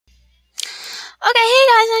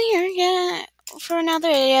guys, I'm here again for another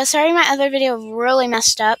video. Sorry my other video really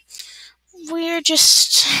messed up. Sorry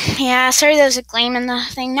there's a claim in the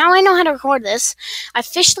thing. Now I know how to record this. I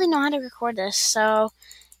officially know how to record this, so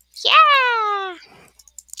yeah!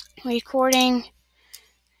 Recording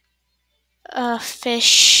a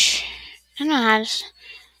fish. I don't know how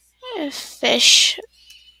to fish.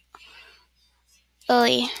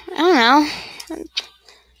 I don't know.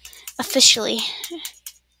 Officially.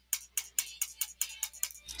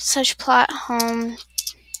 Such plot home.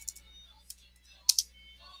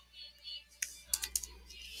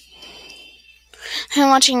 I'm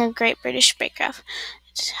watching a Great British Bake Off.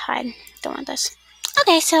 Just hide. Don't want this.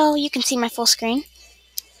 Okay, so you can see my full screen.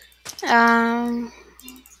 We're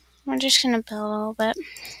just gonna build a little bit.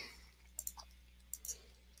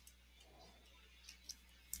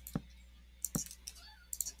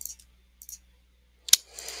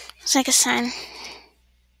 It's like a sign.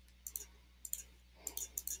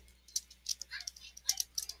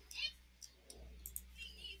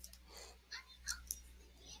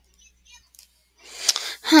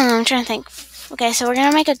 I'm trying to think. Okay, so we're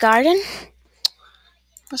gonna make a garden.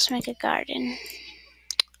 Let's make a garden.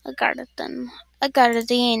 A garden. A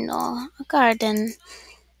giardino. A garden.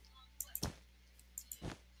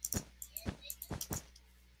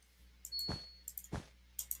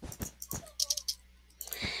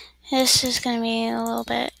 This is gonna be a little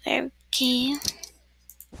bit key.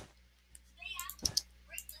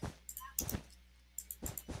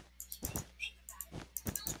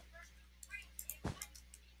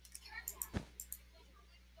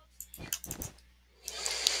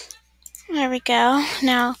 There we go.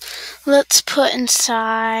 Now let's put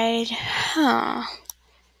inside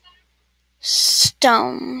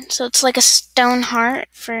stone. So it's like a stone heart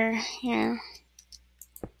for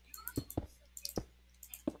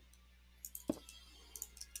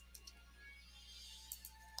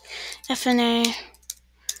Fnaf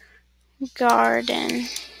garden.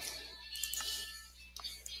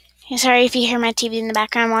 Sorry if you hear my TV in the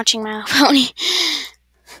background. I'm watching My Little Pony.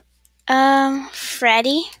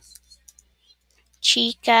 Freddy,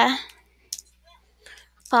 Chica,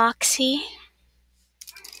 Foxy,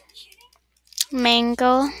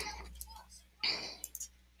 Mangled.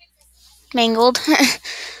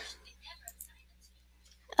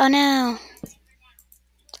 Oh no.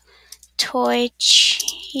 Toy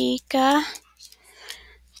Chica,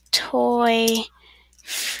 Toy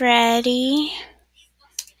Freddy,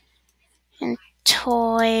 and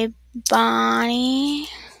Toy Bonnie.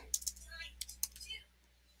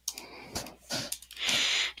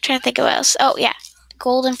 I'm trying to think of what else. Oh yeah,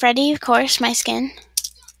 Golden Freddy, of course, my skin.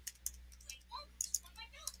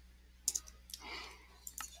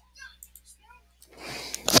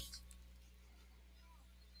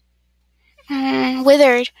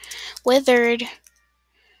 Withered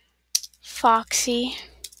Foxy.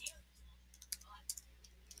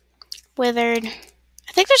 Withered.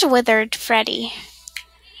 I think there's a withered Freddy.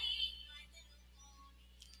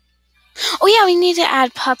 Oh yeah, we need to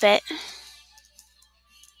add Puppet.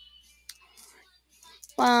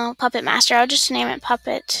 Well, Puppet Master. I'll just name it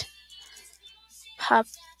Puppet.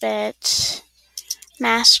 Puppet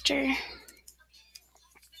Master.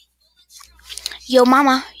 Yo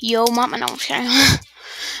mama. No, I'm kidding.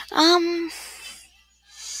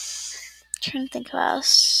 Trying to think of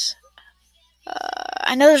else.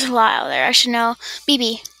 I know there's a lot out there. I should know.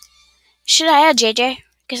 BB. Should I add JJ?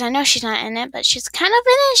 Because I know she's not in it, but she's kind of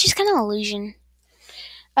in it. She's kind of an illusion.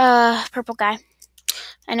 Purple guy.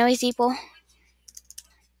 I know he's evil.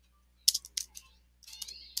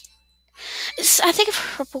 I think a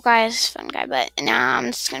purple guy is a fun guy, but nah, I'm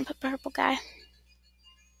just gonna put purple guy.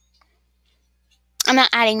 I'm not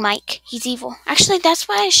adding Mike. He's evil. Actually, that's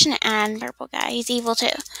why I shouldn't add purple guy. He's evil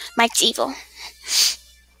too. Mike's evil.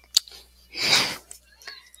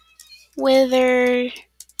 Withered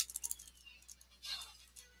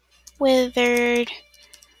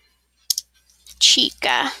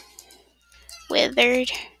Chica.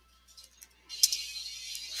 Withered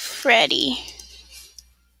Freddy.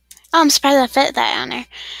 Oh, I'm surprised I fit that on there.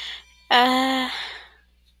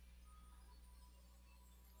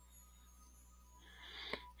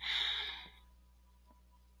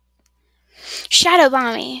 Shadow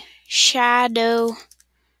Bonnie.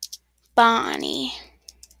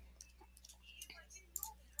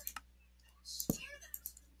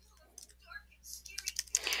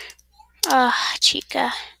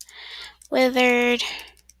 Chica. Withered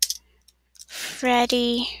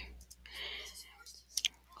Freddy.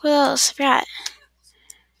 What else? I forgot.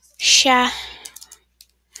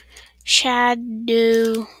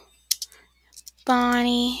 Shadow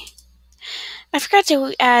Bonnie. I forgot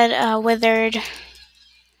to add withered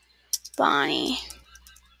Bonnie.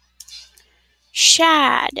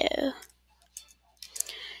 Shadow.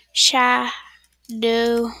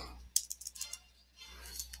 Shadow.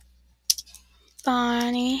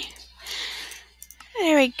 Bonnie.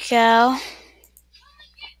 There we go.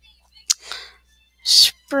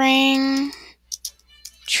 Spring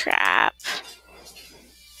Trap.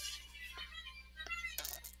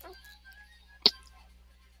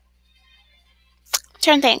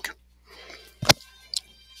 Trying to think.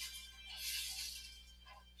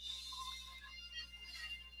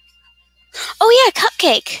 Oh yeah,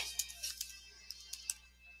 Cupcake.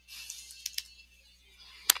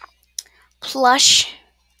 Plush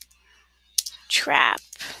Trap.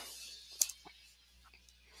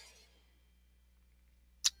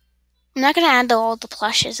 I'm not gonna add all the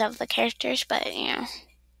plushes of the characters, but you know.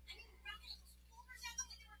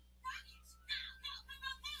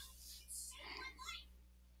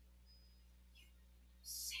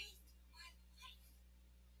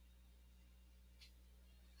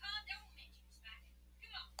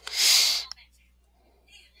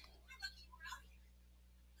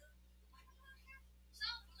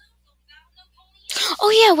 Oh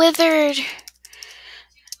yeah, Withered.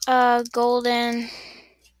 Golden.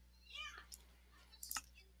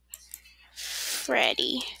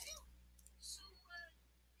 Freddy.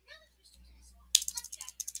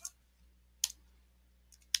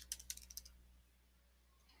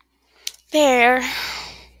 There.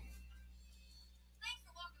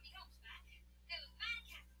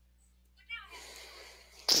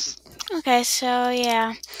 Okay, so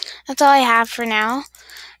yeah, that's all I have for now.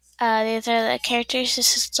 These are the characters.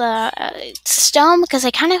 This is the stone because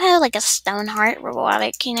I kind of have like a stone heart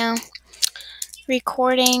robotic, you know.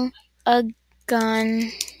 Recording a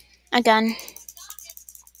gun. A gun.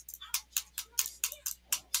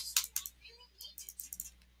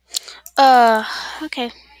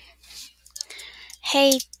 Okay.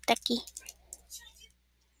 Hey, Ducky.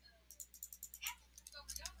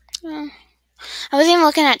 I was even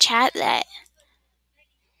looking at chat that.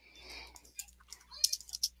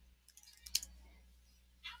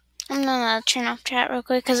 I'm gonna turn off chat real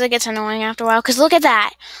quick because it gets annoying after a while. Because look at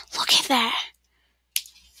that. Look at that.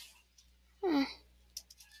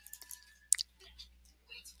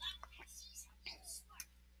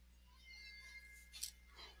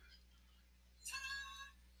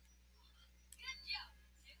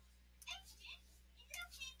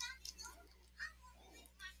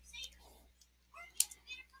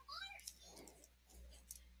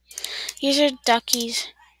 These are Ducky's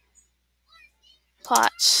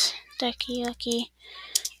plots. Ducky, Lucky.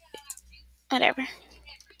 Whatever.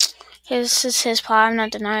 This is his plot. I'm not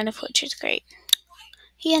denying it, which is great.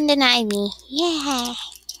 He undenied me. Yeah.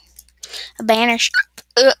 A banner.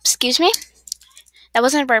 Excuse me. That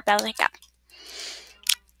wasn't a burp. That was a hiccup.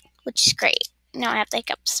 Which is great. Now I have the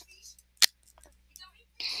hiccups.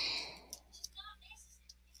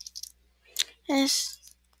 This.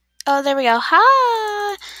 Oh, there we go.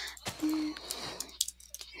 Ha!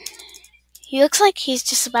 He looks like he's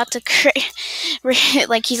just about to create.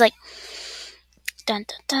 Like he's like. Dun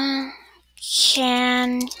dun dun.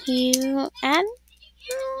 Can you add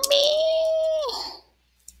me?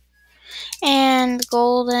 And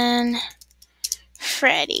Golden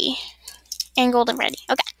Freddy. And Golden Freddy.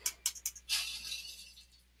 Okay.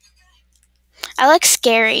 I like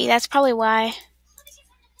scary. That's probably why.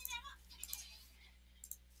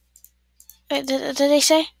 Wait, did they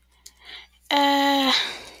say?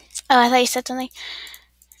 Oh, I thought you said something.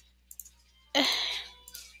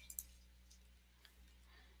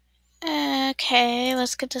 Okay,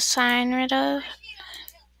 let's get the sign rid of.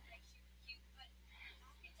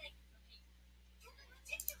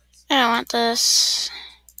 I don't want this.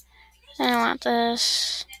 I don't want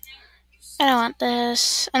this. I don't want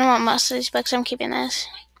this. I don't want most of these books. I'm keeping this.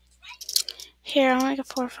 Here, I'll make a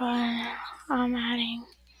 4-5. I'm adding.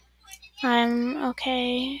 I'm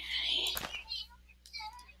okay.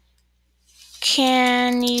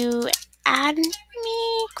 Can you add me?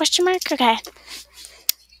 Question mark? Okay.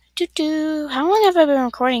 How long have I been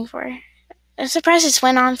recording for? I'm surprised this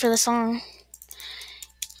went on for the song.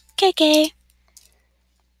 KK.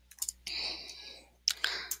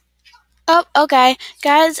 Oh, okay.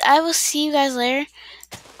 Guys, I will see you guys later.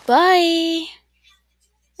 Bye.